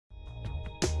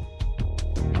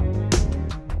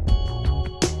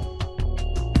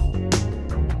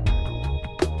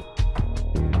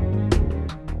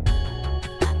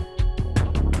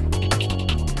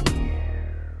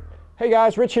Hey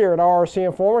guys, Rich here at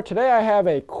RCINFORMER. Today I have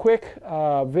a quick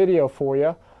video for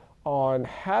you on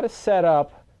how to set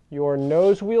up your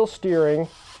nose wheel steering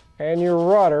and your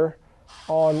rudder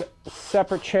on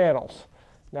separate channels.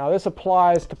 Now this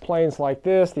applies to planes like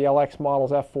this, the LX models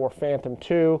F4 Phantom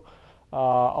II,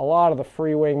 a lot of the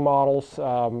free wing models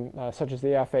such as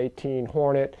the F-18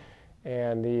 Hornet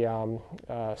and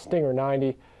the Stinger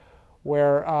 90.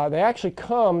 Where they actually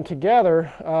come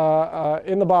together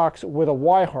in the box with a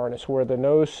Y harness, where the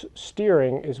nose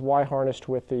steering is Y harnessed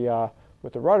with the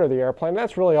rudder of the airplane.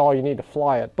 That's really all you need to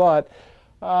fly it. But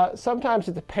sometimes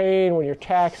it's a pain when you're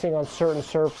taxiing on certain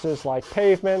surfaces like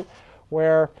pavement,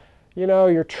 where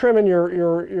you're trimming your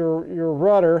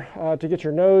rudder to get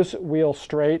your nose wheel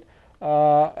straight,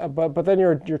 but then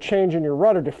you're changing your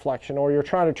rudder deflection, or you're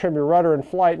trying to trim your rudder in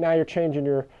flight. Now you're changing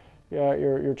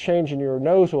you're changing your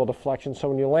nose wheel deflection, so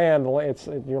when you land,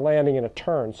 you're landing in a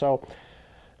turn. So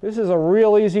this is a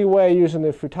real easy way using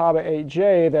the Futaba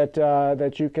 8J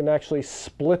that you can actually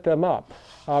split them up.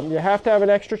 You have to have an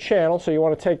extra channel, so you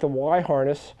want to take the Y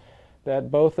harness that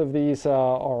both of these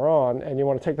are on, and you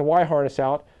want to take the Y harness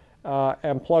out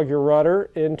and plug your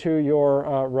rudder into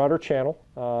your rudder channel,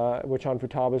 which on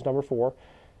Futaba is number 4,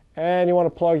 and you want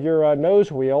to plug your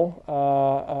nose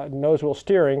wheel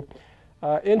steering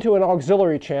into an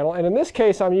auxiliary channel, and in this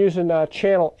case I'm using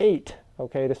channel 8,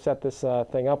 okay, to set this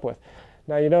thing up with.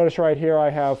 Now you notice right here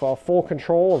I have full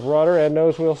control of rudder and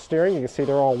nose wheel steering. You can see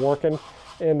they're all working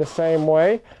in the same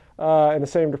way, in the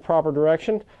same proper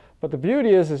direction. But the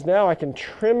beauty is now I can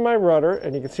trim my rudder,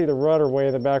 and you can see the rudder way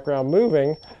in the background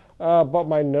moving, but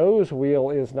my nose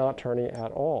wheel is not turning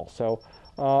at all. So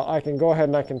I can go ahead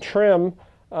and I can trim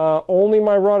only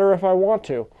my rudder if I want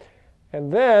to. And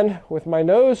then with my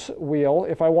nose wheel,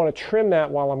 if I want to trim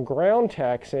that while I'm ground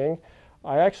taxiing,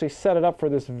 I actually set it up for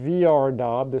this VR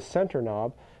knob, this center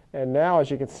knob. And now,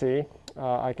 as you can see,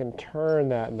 I can turn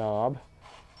that knob,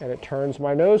 and it turns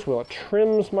my nose wheel. It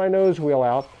trims my nose wheel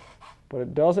out, but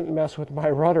it doesn't mess with my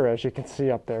rudder, as you can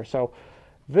see up there. So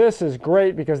this is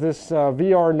great because this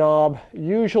VR knob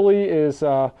usually is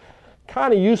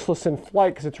kind of useless in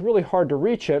flight because it's really hard to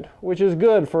reach it, which is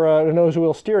good for a nose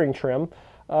wheel steering trim.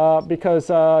 Because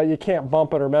you can't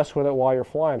bump it or mess with it while you're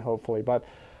flying, hopefully. But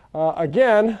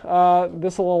again,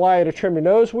 this will allow you to trim your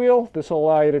nose wheel. This will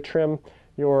allow you to trim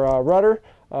your rudder.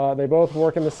 They both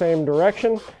work in the same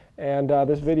direction, and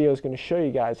this video is going to show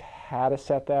you guys how to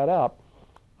set that up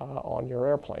on your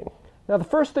airplane. Now the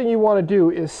first thing you want to do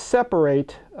is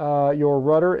separate your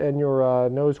rudder and your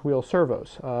nose wheel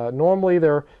servos. Normally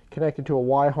they're connected to a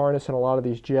Y harness in a lot of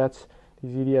these jets,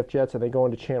 these EDF jets, and they go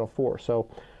into channel 4. So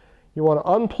you want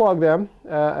to unplug them.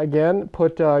 Again,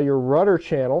 put your rudder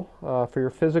channel for your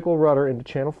physical rudder into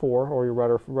channel 4, or your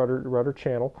rudder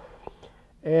channel.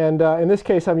 And in this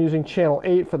case, I'm using channel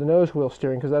 8 for the nose wheel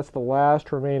steering because that's the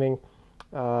last remaining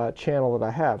channel that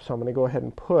I have. So I'm going to go ahead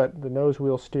and put the nose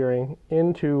wheel steering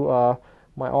into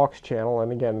my aux channel.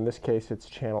 And again, in this case, it's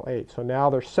channel 8. So now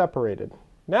they're separated.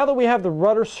 Now that we have the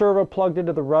rudder servo plugged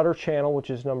into the rudder channel, which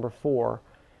is number 4,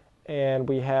 and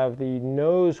we have the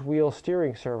nose wheel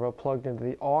steering servo plugged into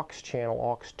the aux channel,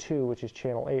 aux 2, which is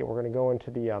channel 8. We're going to go into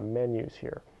the menus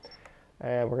here.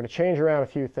 And we're going to change around a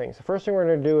few things. The first thing we're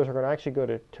going to do is we're going to actually go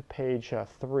to page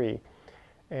 3.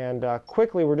 And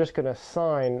quickly we're just going to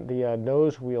assign the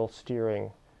nose wheel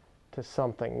steering to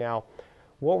something. Now,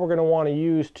 what we're going to want to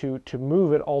use to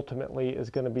move it ultimately is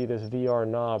going to be this VR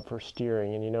knob for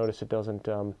steering. And you notice it doesn't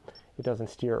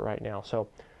steer it right now. So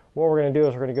what we're going to do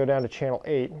is we're going to go down to channel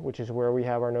 8, which is where we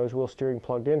have our nose wheel steering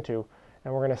plugged into,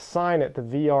 and we're going to assign it the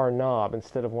VR knob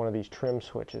instead of one of these trim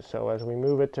switches. So as we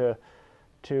move it to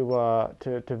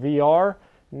VR,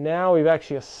 now we've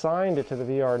actually assigned it to the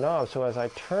VR knob. So as I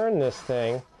turn this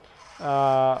thing,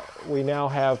 we now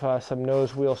have some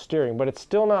nose wheel steering, but it's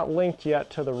still not linked yet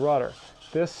to the rudder.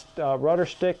 This rudder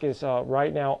stick is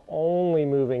right now only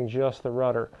moving just the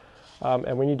rudder,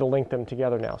 and we need to link them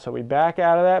together now. So we back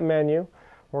out of that menu.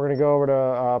 We're going to go over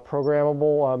to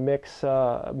programmable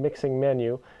mixing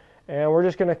menu, and we're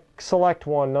just going to select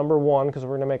number 1, because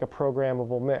we're going to make a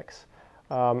programmable mix.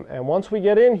 And once we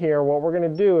get in here, what we're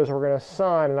going to do is we're going to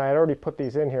assign, and I had already put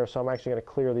these in here, so I'm actually going to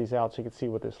clear these out so you can see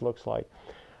what this looks like.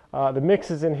 The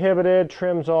mix is inhibited,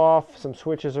 trim's off, some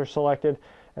switches are selected,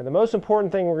 and the most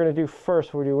important thing we're going to do first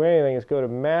before we do anything is go to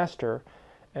master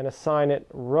and assign it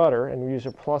rudder, and we use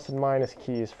our plus and minus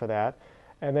keys for that.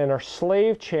 And then our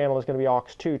slave channel is going to be aux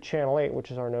 2, channel 8, which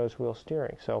is our nose wheel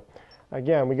steering. So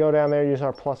again, we go down there, use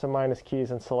our plus and minus keys,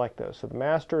 and select those. So the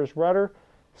master is rudder,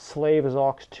 slave is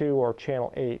aux 2 or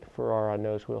channel 8 for our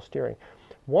nose wheel steering.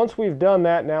 Once we've done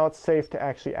that, now it's safe to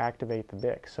actually activate the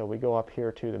mix. So we go up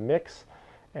here to the mix,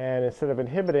 and instead of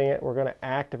inhibiting it, we're going to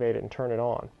activate it and turn it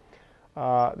on.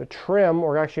 The trim,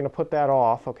 we're actually going to put that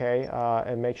off, okay,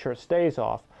 and make sure it stays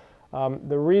off.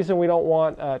 The reason we don't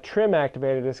want trim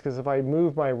activated is because if I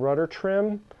move my rudder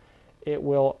trim, it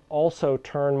will also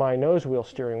turn my nose wheel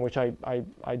steering, which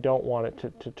I don't want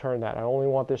it to turn that. I only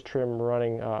want this trim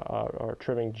running or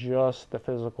trimming just the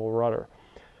physical rudder.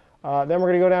 Then we're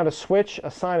going to go down to switch,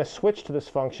 assign a switch to this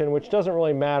function, which doesn't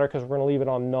really matter because we're going to leave it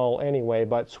on null anyway,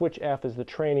 but switch F is the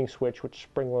training switch, which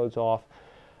spring loads off.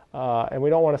 And we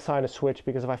don't want to assign a switch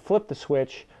because if I flip the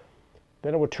switch,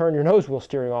 then it would turn your nose wheel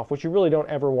steering off, which you really don't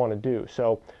ever want to do.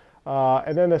 So,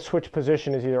 and then the switch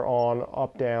position is either on,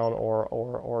 up, down,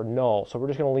 or null. So we're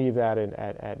just going to leave that in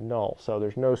at null. So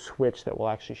there's no switch that will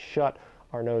actually shut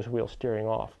our nose wheel steering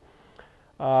off.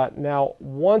 Now,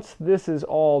 once this is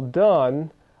all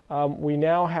done, we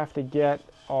now have to get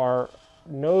our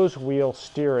nose wheel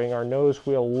steering, our nose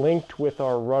wheel linked with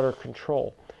our rudder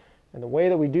control. And the way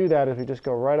that we do that is we just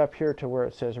go right up here to where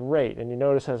it says rate. And you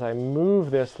notice as I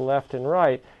move this left and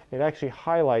right, it actually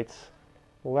highlights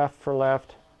left for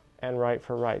left and right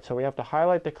for right. So we have to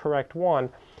highlight the correct one.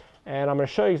 And I'm going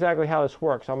to show you exactly how this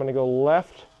works. I'm going to go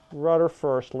left rudder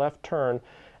first, left turn.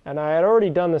 And I had already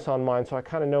done this on mine, so I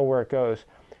kind of know where it goes.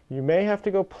 You may have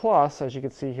to go plus, as you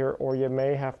can see here, or you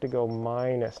may have to go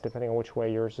minus, depending on which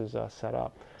way yours is set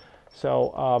up.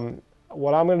 So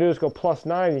what I'm going to do is go plus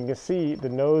 9. You can see the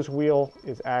nose wheel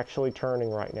is actually turning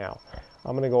right now.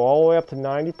 I'm going to go all the way up to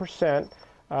 90%.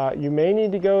 You may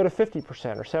need to go to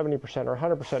 50% or 70% or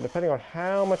 100%, depending on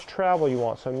how much travel you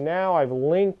want. So now I've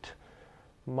linked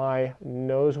my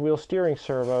nose wheel steering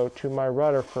servo to my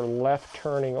rudder for left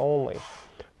turning only.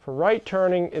 For right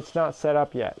turning, it's not set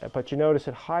up yet, but you notice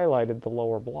it highlighted the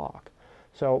lower block.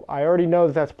 So I already know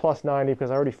that that's plus 90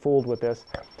 because I already fooled with this.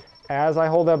 As I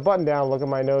hold that button down, look at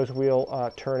my nose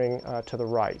wheel turning to the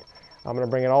right. I'm going to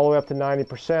bring it all the way up to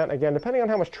 90%. Again, depending on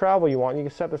how much travel you want, you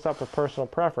can set this up for personal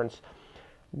preference.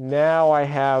 Now I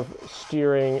have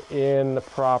steering in the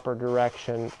proper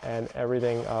direction and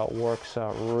everything works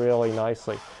really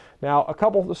nicely. Now, a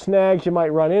couple of snags you might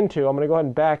run into, I'm going to go ahead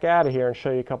and back out of here and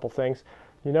show you a couple things.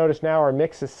 You notice now our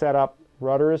mix is set up.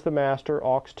 Rudder is the master,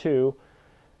 aux 2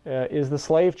 is the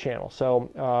slave channel.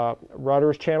 So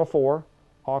rudder is channel 4.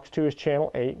 aux 2 is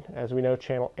channel 8. As we know,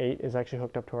 channel 8 is actually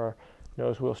hooked up to our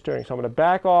nose wheel steering. So I'm going to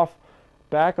back off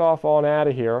on out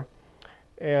of here.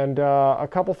 And a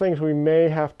couple things we may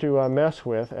have to mess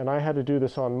with, and I had to do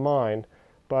this on mine,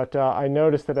 but I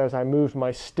noticed that as I moved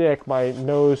my stick, my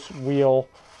nose wheel,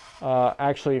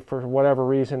 actually for whatever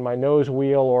reason, my nose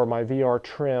wheel or my VR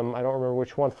trim, I don't remember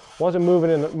which one, wasn't moving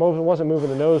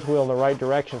the nose wheel in the right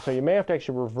direction. So you may have to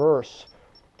actually reverse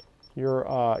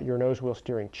your nose wheel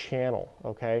steering channel,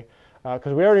 okay?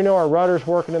 Because we already know our rudder's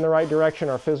working in the right direction,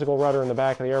 our physical rudder in the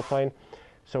back of the airplane,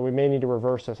 so we may need to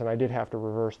reverse this, and I did have to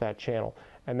reverse that channel,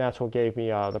 and that's what gave me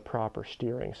the proper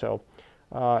steering. So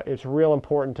it's real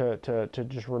important to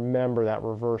just remember that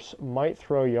reverse might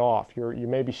throw you off. You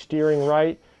may be steering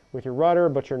right with your rudder,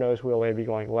 but your nose wheel may be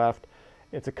going left.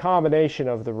 It's a combination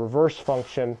of the reverse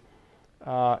function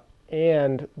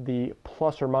and the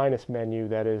plus or minus menu,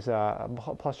 that is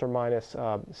plus or minus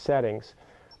settings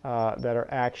that are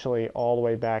actually all the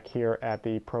way back here at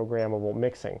the programmable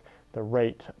mixing, the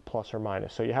rate plus or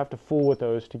minus. So you have to fool with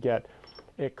those to get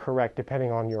it correct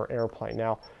depending on your airplane.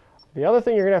 Now, the other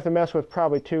thing you're going to have to mess with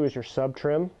probably too is your sub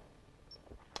trim.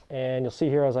 And you'll see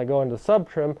here as I go into the sub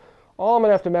trim, all I'm going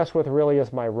to have to mess with really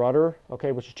is my rudder,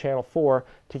 okay, which is channel 4,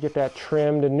 to get that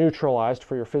trimmed and neutralized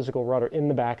for your physical rudder in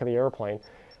the back of the airplane.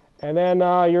 And then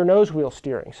your nose wheel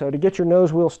steering. So to get your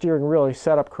nose wheel steering really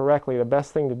set up correctly, the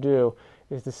best thing to do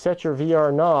is to set your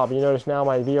VR knob. You notice now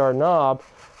my VR knob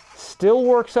still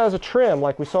works as a trim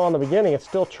like we saw in the beginning. It's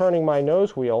still turning my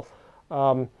nose wheel.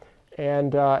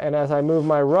 And as I move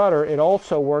my rudder, it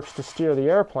also works to steer the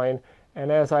airplane.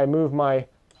 And as I move my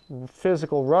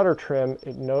physical rudder trim,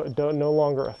 it no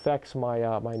longer affects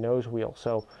my my nose wheel.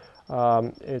 So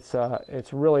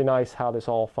it's really nice how this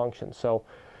all functions. So,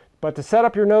 but to set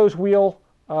up your nose wheel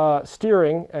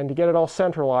steering and to get it all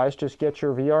centralized, just get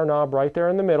your VR knob right there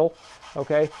in the middle,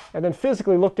 okay? And then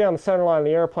physically look down the center line of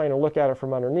the airplane and look at it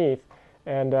from underneath.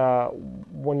 And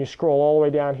when you scroll all the way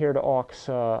down here to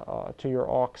your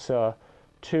aux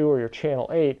 2 or your channel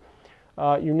 8,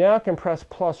 you now can press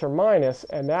plus or minus,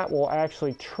 and that will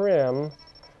actually trim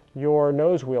your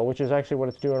nose wheel, which is actually what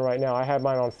it's doing right now. I have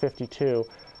mine on 52.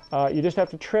 You just have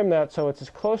to trim that so it's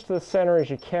as close to the center as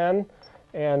you can.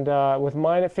 And with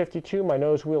mine at 52, my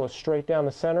nose wheel is straight down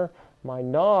the center. My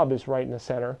knob is right in the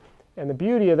center. And the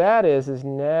beauty of that is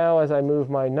now as I move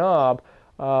my knob,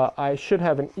 I should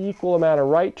have an equal amount of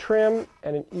right trim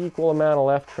and an equal amount of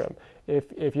left trim.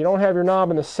 If you don't have your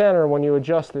knob in the center when you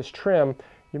adjust this trim,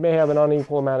 you may have an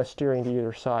unequal amount of steering to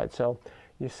either side, so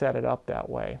you set it up that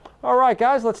way. All right,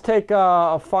 guys, let's take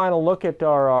a final look at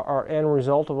our end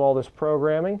result of all this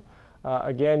programming.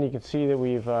 Again, you can see that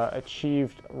we've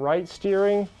achieved right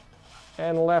steering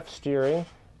and left steering.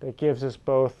 That gives us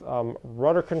both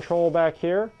rudder control back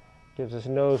here, gives us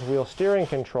nose wheel steering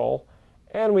control,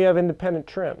 and we have independent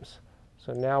trims.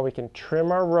 So now we can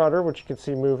trim our rudder, which you can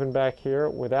see moving back here,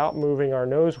 without moving our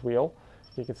nose wheel.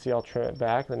 You can see I'll trim it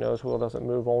back. The nose wheel doesn't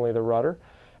move, only the rudder.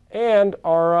 And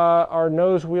our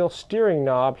nose wheel steering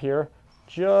knob here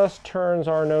just turns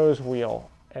our nose wheel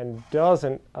and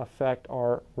doesn't affect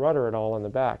our rudder at all in the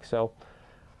back. So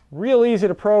real easy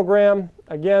to program.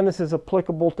 Again, this is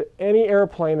applicable to any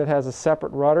airplane that has a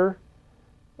separate rudder,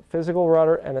 a physical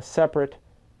rudder, and a separate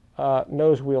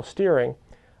nose wheel steering.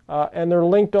 And they're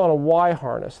linked on a Y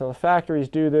harness. Now the factories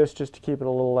do this just to keep it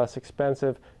a little less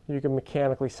expensive. You can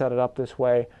mechanically set it up this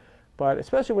way. But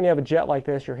especially when you have a jet like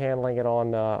this, you're handling it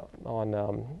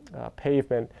on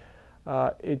pavement,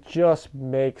 it just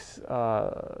makes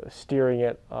steering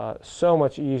it so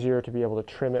much easier to be able to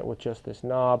trim it with just this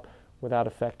knob without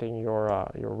affecting your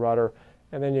rudder.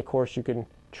 And then, of course, you can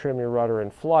trim your rudder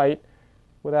in flight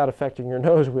without affecting your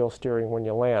nose wheel steering when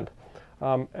you land.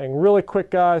 And really quick,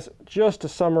 guys, just to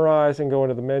summarize and go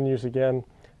into the menus again,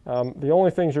 the only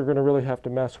things you're going to really have to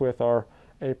mess with are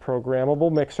a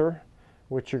programmable mixer,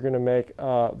 which you're going to make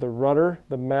the rudder,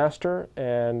 the master,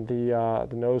 and the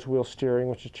nose wheel steering,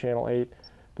 which is channel 8,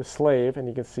 the slave. And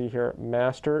you can see here,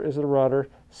 master is the rudder,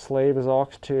 slave is aux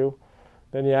 2.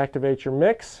 Then you activate your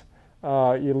mix.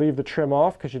 You leave the trim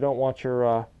off because you don't want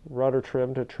your rudder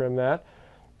trim to trim that.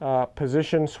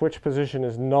 Position, switch position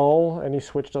is null. Any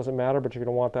switch doesn't matter, but you're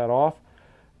going to want that off.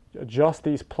 Adjust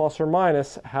these plus or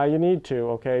minus how you need to,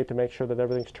 okay, to make sure that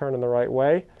everything's turning the right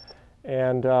way.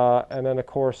 And then, of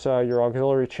course, your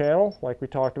auxiliary channel, like we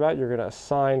talked about, you're going to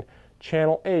assign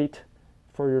channel 8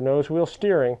 for your nose wheel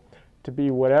steering to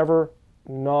be whatever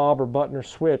knob or button or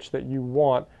switch that you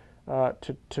want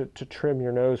to trim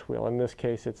your nose wheel. In this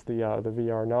case, it's the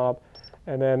VR knob.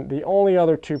 And then the only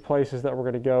other two places that we're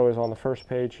going to go is on the first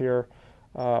page here,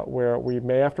 where we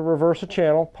may have to reverse a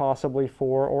channel, possibly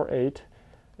 4 or 8,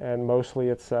 and mostly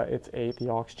it's 8, the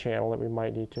aux channel, that we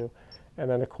might need to. And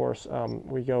then, of course,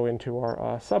 we go into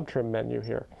our sub-trim menu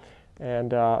here.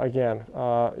 And again,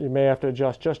 you may have to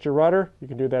adjust just your rudder. You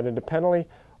can do that independently,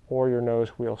 or your nose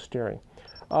wheel steering.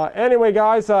 Anyway,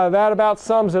 guys, that about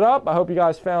sums it up. I hope you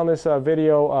guys found this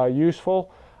video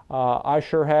useful. I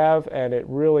sure have, and it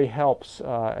really helps,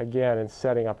 again, in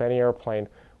setting up any airplane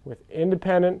with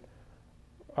independent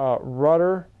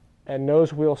rudder and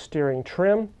nose wheel steering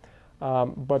trim,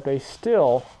 but they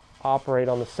still operate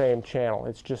on the same channel.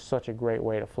 It's just such a great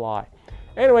way to fly.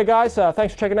 Anyway, guys,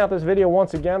 thanks for checking out this video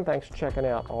once again. Thanks for checking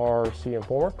out RC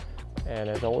Informer. And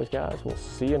as always, guys, we'll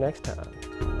see you next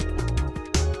time.